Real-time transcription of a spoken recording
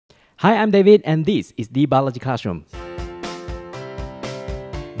Hi, I'm David and this is the Biology Classroom.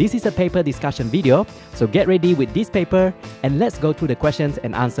 This is a paper discussion video, so get ready with this paper and let's go through the questions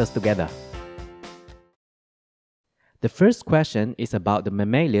and answers together. The first question is about the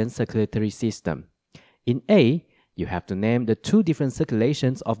mammalian circulatory system. In A, you have to name the two different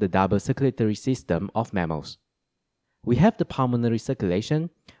circulations of the double circulatory system of mammals. We have the pulmonary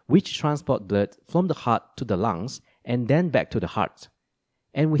circulation, which transports blood from the heart to the lungs and then back to the heart.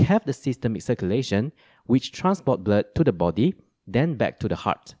 And we have the systemic circulation, which transports blood to the body, then back to the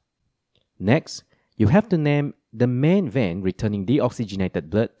heart. Next, you have to name the main vein returning deoxygenated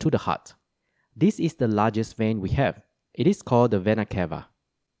blood to the heart. This is the largest vein we have. It is called the vena cava.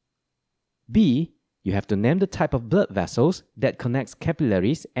 B, you have to name the type of blood vessels that connects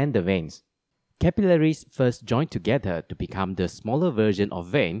capillaries and the veins. Capillaries first join together to become the smaller version of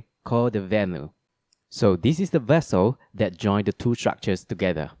vein called the venule. So this is the vessel that joins the two structures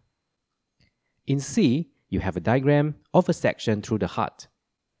together. In C, you have a diagram of a section through the heart.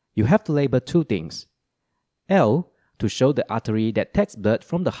 You have to label two things. L, to show the artery that takes blood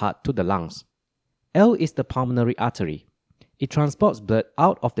from the heart to the lungs. L is the pulmonary artery. It transports blood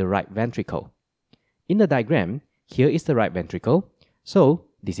out of the right ventricle. In the diagram, here is the right ventricle, so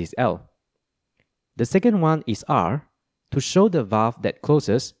this is L. The second one is R, to show the valve that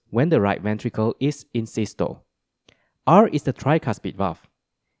closes when the right ventricle is in systole. R is the tricuspid valve.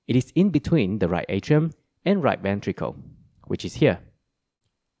 It is in between the right atrium and right ventricle, which is here.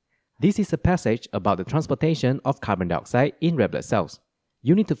 This is a passage about the transportation of carbon dioxide in red blood cells.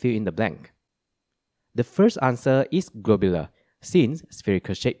 You need to fill in the blank. The first answer is globular, since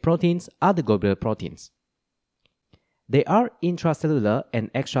spherical-shaped proteins are the globular proteins. They are intracellular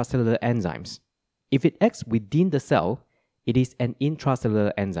and extracellular enzymes. If it acts within the cell, it is an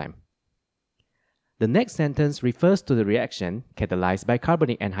intracellular enzyme. The next sentence refers to the reaction catalyzed by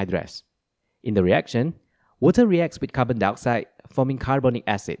carbonic anhydrase. In the reaction, water reacts with carbon dioxide, forming carbonic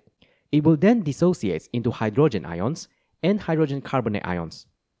acid. It will then dissociate into hydrogen ions and hydrogen carbonate ions.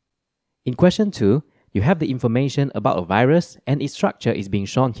 In question 2, you have the information about a virus and its structure is being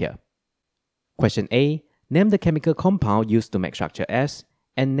shown here. Question A, name the chemical compound used to make structure S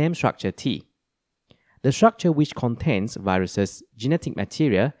and name structure T. The structure which contains virus's genetic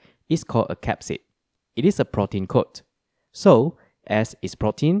material is called a capsid. It is a protein coat. So, S is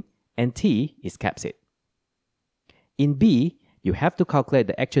protein and T is capsid. In B, you have to calculate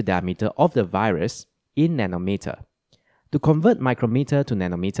the actual diameter of the virus in nanometer. To convert micrometer to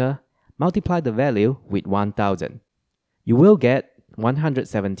nanometer, multiply the value with 1000. You will get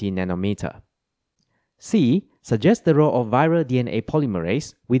 170 nanometer. C suggests the role of viral DNA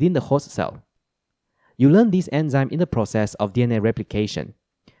polymerase within the host cell. You learn this enzyme in the process of DNA replication,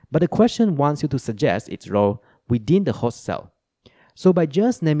 but the question wants you to suggest its role within the host cell. So by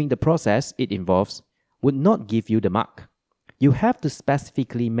just naming the process it involves would not give you the mark. You have to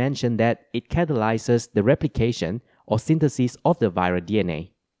specifically mention that it catalyzes the replication or synthesis of the viral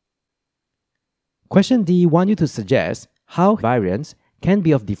DNA. Question D wants you to suggest how virions can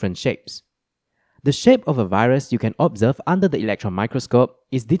be of different shapes. The shape of a virus you can observe under the electron microscope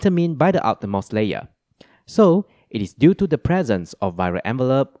is determined by the outermost layer. So, it is due to the presence of viral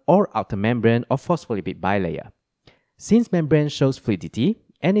envelope or outer membrane of phospholipid bilayer. Since membrane shows fluidity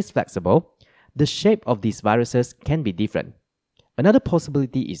and is flexible, the shape of these viruses can be different. Another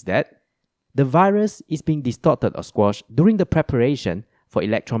possibility is that the virus is being distorted or squashed during the preparation for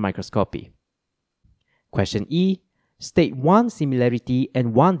electron microscopy. Question E. State one similarity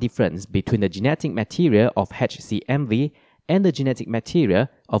and one difference between the genetic material of HCMV and the genetic material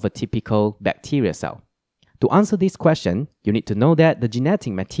of a typical bacterial cell. To answer this question, you need to know that the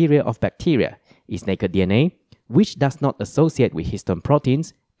genetic material of bacteria is naked DNA, which does not associate with histone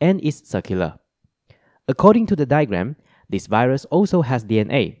proteins and is circular. According to the diagram, this virus also has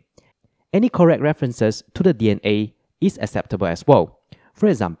DNA. Any correct references to the DNA is acceptable as well. For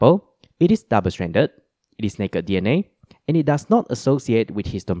example, it is double-stranded, it is naked DNA, and it does not associate with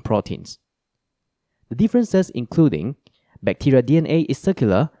histone proteins. The differences including bacterial DNA is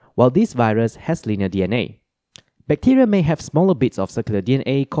circular while this virus has linear DNA. Bacteria may have smaller bits of circular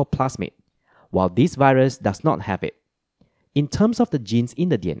DNA called plasmid, while this virus does not have it. In terms of the genes in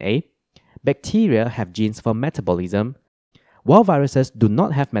the DNA, bacteria have genes for metabolism, while viruses do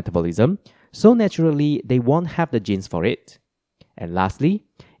not have metabolism, so naturally they won't have the genes for it. And lastly,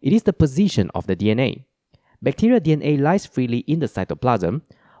 it is the position of the DNA. Bacterial DNA lies freely in the cytoplasm,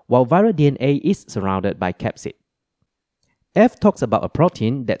 while viral DNA is surrounded by capsid. F talks about a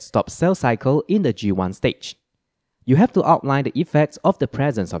protein that stops cell cycle in the G1 stage. You have to outline the effects of the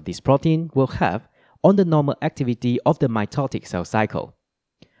presence of this protein will have on the normal activity of the mitotic cell cycle.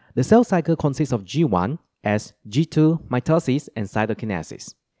 The cell cycle consists of G1 as G2, mitosis, and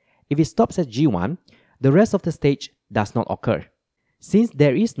cytokinesis. If it stops at G1, the rest of the stage does not occur. Since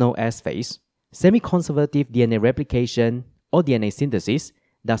there is no S phase, semi-conservative DNA replication or DNA synthesis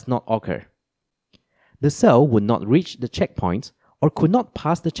does not occur. The cell would not reach the checkpoint or could not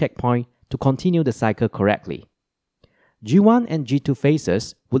pass the checkpoint to continue the cycle correctly. G1 and G2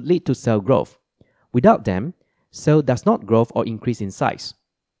 phases would lead to cell growth. Without them, cell does not grow or increase in size.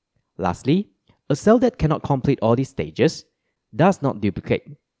 Lastly, a cell that cannot complete all these stages does not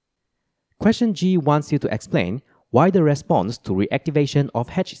duplicate. Question G wants you to explain why the response to reactivation of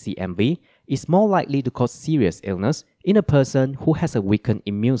HCMV is more likely to cause serious illness in a person who has a weakened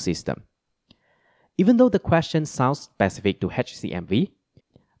immune system. Even though the question sounds specific to HCMV,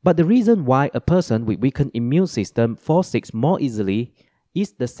 but the reason why a person with weakened immune system falls sick more easily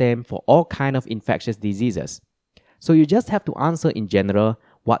is the same for all kinds of infectious diseases. So you just have to answer in general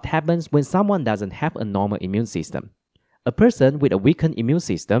what happens when someone doesn't have a normal immune system. A person with a weakened immune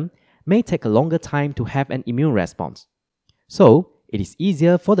system may take a longer time to have an immune response. So, it is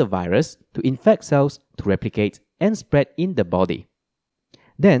easier for the virus to infect cells to replicate and spread in the body.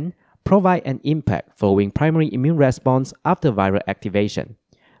 Then, provide an impact following primary immune response after viral activation.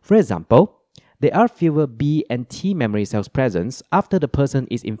 For example, there are fewer B and T memory cells present after the person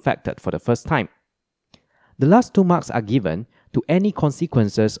is infected for the first time. The last 2 marks are given to any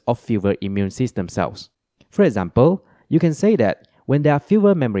consequences of fewer immune system cells. For example, you can say that when there are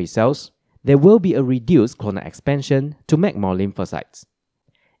fewer memory cells, there will be a reduced clonal expansion to make more lymphocytes.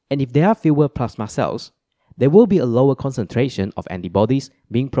 And if there are fewer plasma cells, there will be a lower concentration of antibodies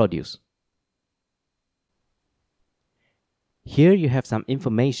being produced. Here you have some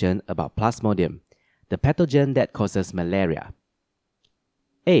information about Plasmodium, the pathogen that causes malaria.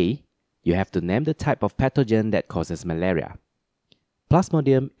 A. You have to name the type of pathogen that causes malaria.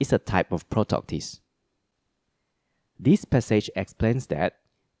 Plasmodium is a type of Protoctis. This passage explains that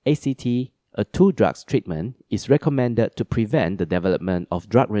ACT, a 2-drugs treatment, is recommended to prevent the development of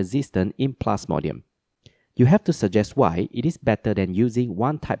drug resistance in Plasmodium. You have to suggest why it is better than using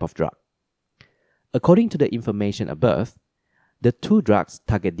one type of drug. According to the information above, the 2 drugs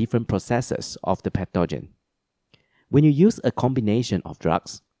target different processes of the pathogen. When you use a combination of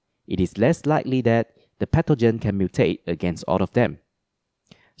drugs, it is less likely that the pathogen can mutate against all of them.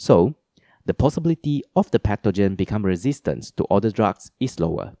 So, the possibility of the pathogen become resistant to other drugs is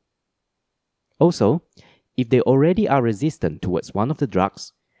lower. Also, if they already are resistant towards one of the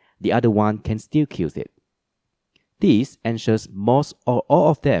drugs, the other one can still kill it. This ensures most or all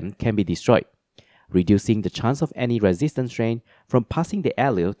of them can be destroyed, reducing the chance of any resistant strain from passing the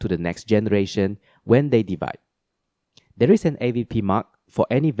allele to the next generation when they divide. There is an AVP mark for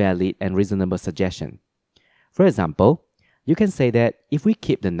any valid and reasonable suggestion. For example, you can say that if we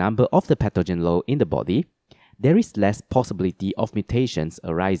keep the number of the pathogen low in the body, there is less possibility of mutations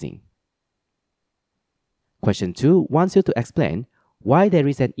arising. Question 2 wants you to explain why there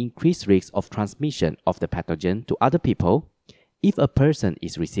is an increased risk of transmission of the pathogen to other people if a person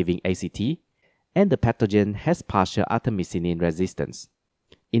is receiving ACT and the pathogen has partial artemisinin resistance.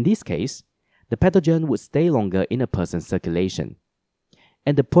 In this case, the pathogen would stay longer in a person's circulation.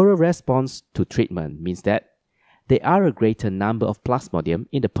 And the poorer response to treatment means that there are a greater number of Plasmodium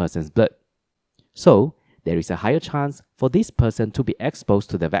in the person's blood. So, there is a higher chance for this person to be exposed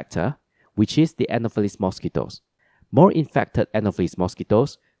to the vector, which is the Anopheles mosquitoes. More infected Anopheles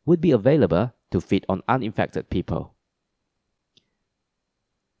mosquitoes would be available to feed on uninfected people.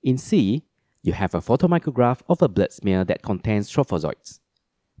 In C, you have a photomicrograph of a blood smear that contains trophozoites.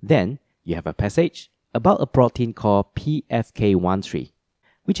 Then, you have a passage about a protein called PFK13,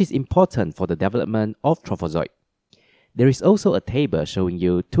 which is important for the development of trophozoite. There is also a table showing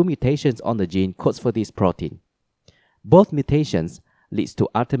you 2 mutations on the gene codes for this protein. Both mutations leads to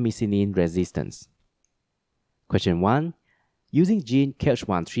artemisinin resistance. Question 1. Using gene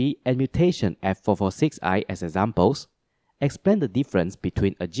CAIE and mutation F446I as examples, explain the difference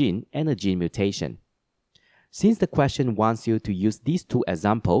between a gene and a gene mutation. Since the question wants you to use these 2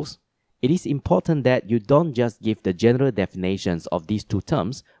 examples, it is important that you don't just give the general definitions of these 2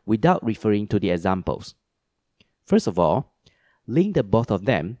 terms without referring to the examples. First of all, link the both of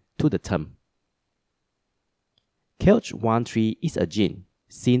them to the term. CAIE is a gene,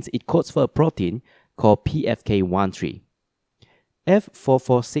 since it codes for a protein called PFK13.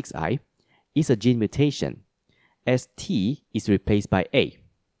 F446I is a gene mutation, as T is replaced by A.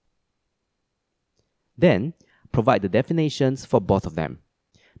 Then, provide the definitions for both of them.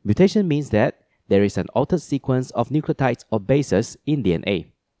 Mutation means that there is an altered sequence of nucleotides or bases in DNA.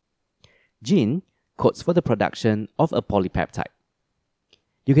 Gene codes for the production of a polypeptide.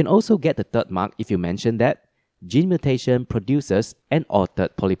 You can also get the third mark if you mention that gene mutation produces an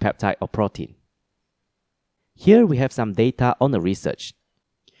altered polypeptide or protein. Here we have some data on the research.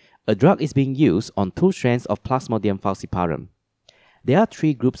 A drug is being used on 2 strains of Plasmodium falciparum. There are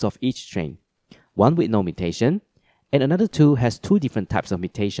 3 groups of each strain, one with no mutation, and another 2 has 2 different types of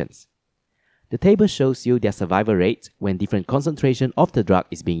mutations. The table shows you their survival rate when different concentration of the drug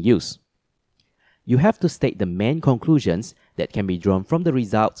is being used. You have to state the main conclusions that can be drawn from the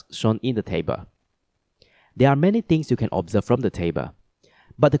results shown in the table. There are many things you can observe from the table,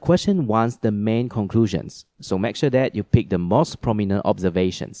 but the question wants the main conclusions, so make sure that you pick the most prominent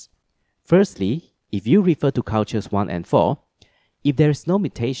observations. Firstly, if you refer to cultures 1 and 4, if there is no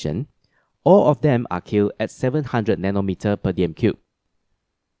mutation, all of them are killed at 700 nanometer per dm cube.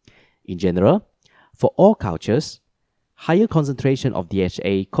 In general, for all cultures, higher concentration of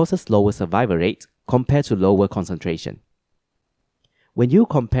DHA causes lower survival rate compared to lower concentration. When you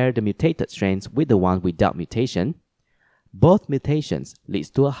compare the mutated strains with the one without mutation, both mutations leads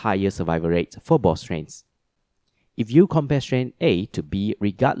to a higher survival rate for both strains. If you compare strain A to B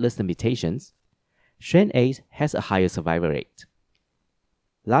regardless the mutations, strain A has a higher survival rate.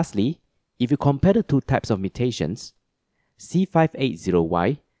 Lastly, if you compare the 2 types of mutations,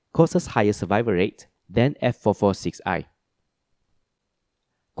 C580Y causes higher survival rate than F446I.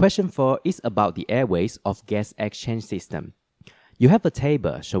 Question 4 is about the airways of gas exchange system. You have a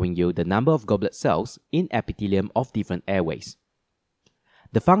table showing you the number of goblet cells in epithelium of different airways.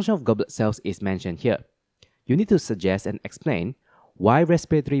 The function of goblet cells is mentioned here. You need to suggest and explain why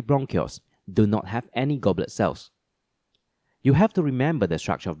respiratory bronchioles do not have any goblet cells. You have to remember the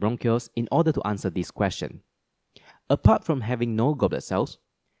structure of bronchioles in order to answer this question. Apart from having no goblet cells,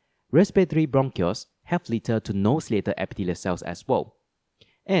 respiratory bronchioles have little to no ciliated epithelial cells as well,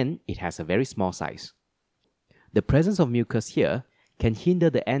 and it has a very small size. The presence of mucus here can hinder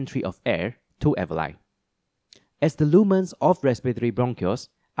the entry of air to alveoli, as the lumens of respiratory bronchioles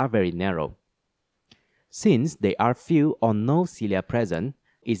are very narrow. Since there are few or no cilia present,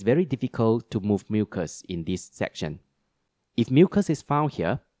 it's very difficult to move mucus in this section. If mucus is found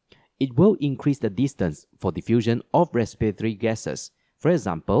here, it will increase the distance for diffusion of respiratory gases, for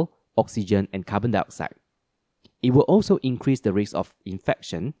example, oxygen and carbon dioxide. It will also increase the risk of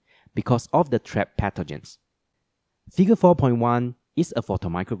infection because of the trapped pathogens. Figure 4.1 is a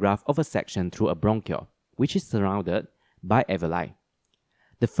photomicrograph of a section through a bronchiole, which is surrounded by alveoli.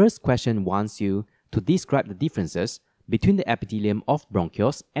 The first question wants you to describe the differences between the epithelium of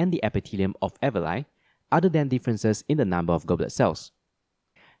bronchioles and the epithelium of alveoli, other than differences in the number of goblet cells.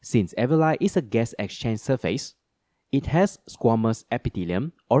 Since alveoli is a gas exchange surface, it has squamous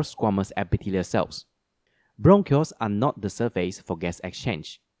epithelium or squamous epithelial cells. Bronchioles are not the surface for gas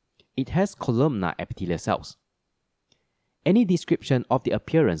exchange. It has columnar epithelial cells. Any description of the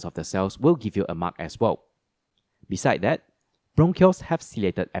appearance of the cells will give you a mark as well. Besides that, bronchioles have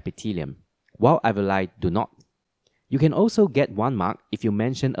ciliated epithelium, while alveoli do not. You can also get 1 mark if you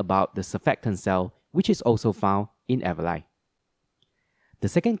mention about the surfactant cell, which is also found in alveoli. The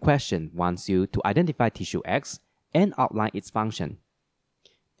second question wants you to identify tissue X and outline its function.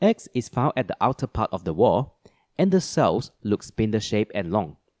 X is found at the outer part of the wall, and the cells look spindle-shaped and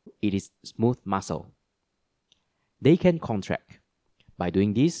long. It is smooth muscle. They can contract. By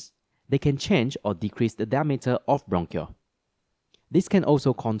doing this, they can change or decrease the diameter of bronchiole. This can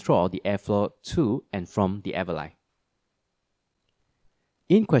also control the airflow to and from the alveoli.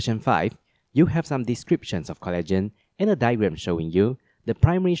 In question 5, you have some descriptions of collagen and a diagram showing you the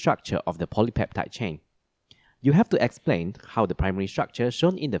primary structure of the polypeptide chain. You have to explain how the primary structure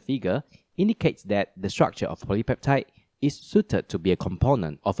shown in the figure indicates that the structure of polypeptide is suited to be a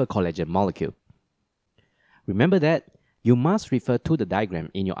component of a collagen molecule. Remember that you must refer to the diagram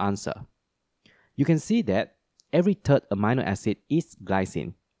in your answer. You can see that every third amino acid is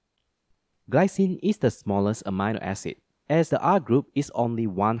glycine. Glycine is the smallest amino acid, as the R group is only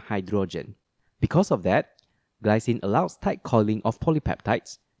 1 hydrogen. Because of that, glycine allows tight coiling of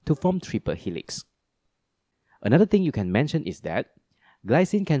polypeptides to form triple helix. Another thing you can mention is that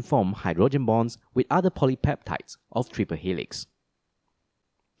glycine can form hydrogen bonds with other polypeptides of triple helix.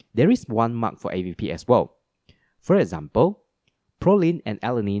 There is 1 mark for AVP as well. For example, proline and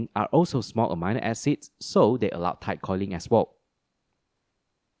alanine are also small amino acids, so they allow tight coiling as well.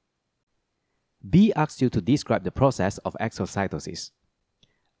 B asks you to describe the process of exocytosis.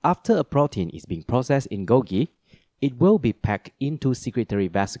 After a protein is being processed in Golgi, it will be packed into secretory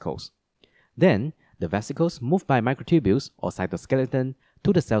vesicles. Then, the vesicles move by microtubules or cytoskeleton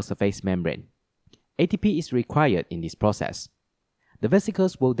to the cell surface membrane. ATP is required in this process. The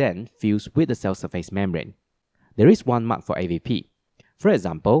vesicles will then fuse with the cell surface membrane. There is 1 mark for AVP. For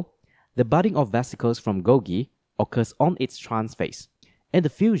example, the budding of vesicles from Golgi occurs on its trans phase, and the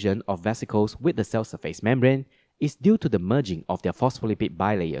fusion of vesicles with the cell surface membrane is due to the merging of their phospholipid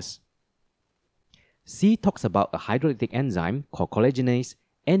bilayers. C talks about a hydrolytic enzyme called collagenase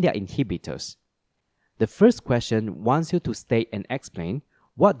and their inhibitors. The first question wants you to state and explain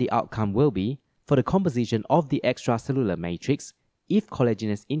what the outcome will be for the composition of the extracellular matrix if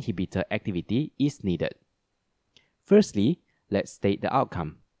collagenase inhibitor activity is needed. Firstly, let's state the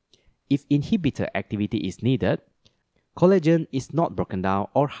outcome. If inhibitor activity is needed, collagen is not broken down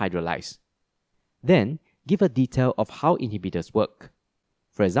or hydrolyzed. Then, give a detail of how inhibitors work.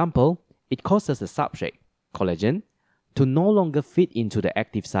 For example, it causes the substrate, collagen, to no longer fit into the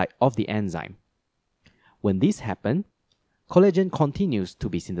active site of the enzyme. When this happens, collagen continues to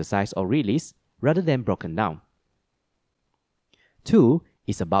be synthesized or released rather than broken down. 2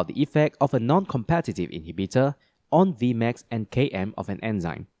 is about the effect of a non-competitive inhibitor on Vmax and Km of an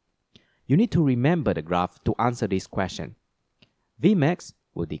enzyme. You need to remember the graph to answer this question. Vmax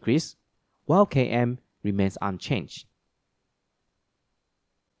will decrease, while Km remains unchanged.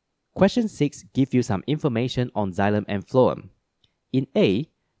 Question 6 gives you some information on xylem and phloem. In A,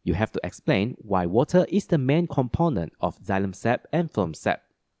 you have to explain why water is the main component of xylem sap and phloem sap.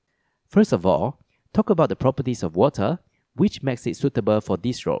 First of all, talk about the properties of water, which makes it suitable for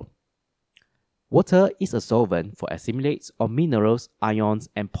this role. Water is a solvent for assimilates of minerals, ions,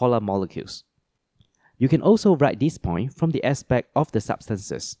 and polar molecules. You can also write this point from the aspect of the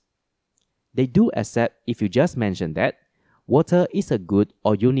substances. They do accept if you just mention that water is a good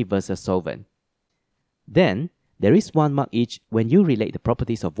or universal solvent. Then, there is 1 mark each when you relate the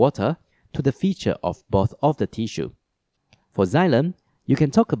properties of water to the feature of both of the tissue. For xylem, you can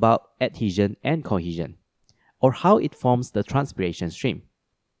talk about adhesion and cohesion, or how it forms the transpiration stream.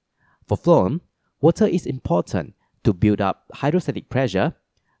 For phloem, water is important to build up hydrostatic pressure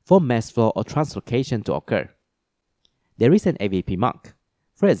for mass flow or translocation to occur. There is an AVP mark.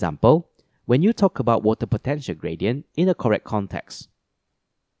 For example, when you talk about water potential gradient in a correct context.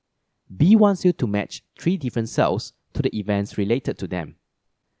 B wants you to match 3 different cells to the events related to them.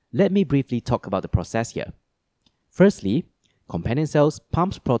 Let me briefly talk about the process here. Firstly, companion cells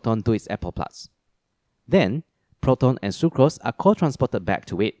pumps proton to its apoplats. Then, proton and sucrose are co-transported back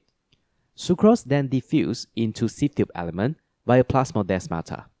to it. Sucrose then diffuse into sieve tube element via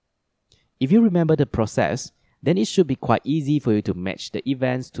plasmodesmata. If you remember the process, then it should be quite easy for you to match the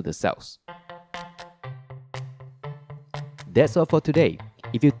events to the cells. That's all for today.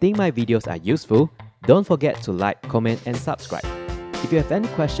 If you think my videos are useful, don't forget to like, comment, and subscribe. If you have any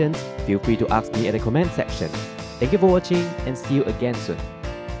questions, feel free to ask me at the comment section. Thank you for watching and see you again soon.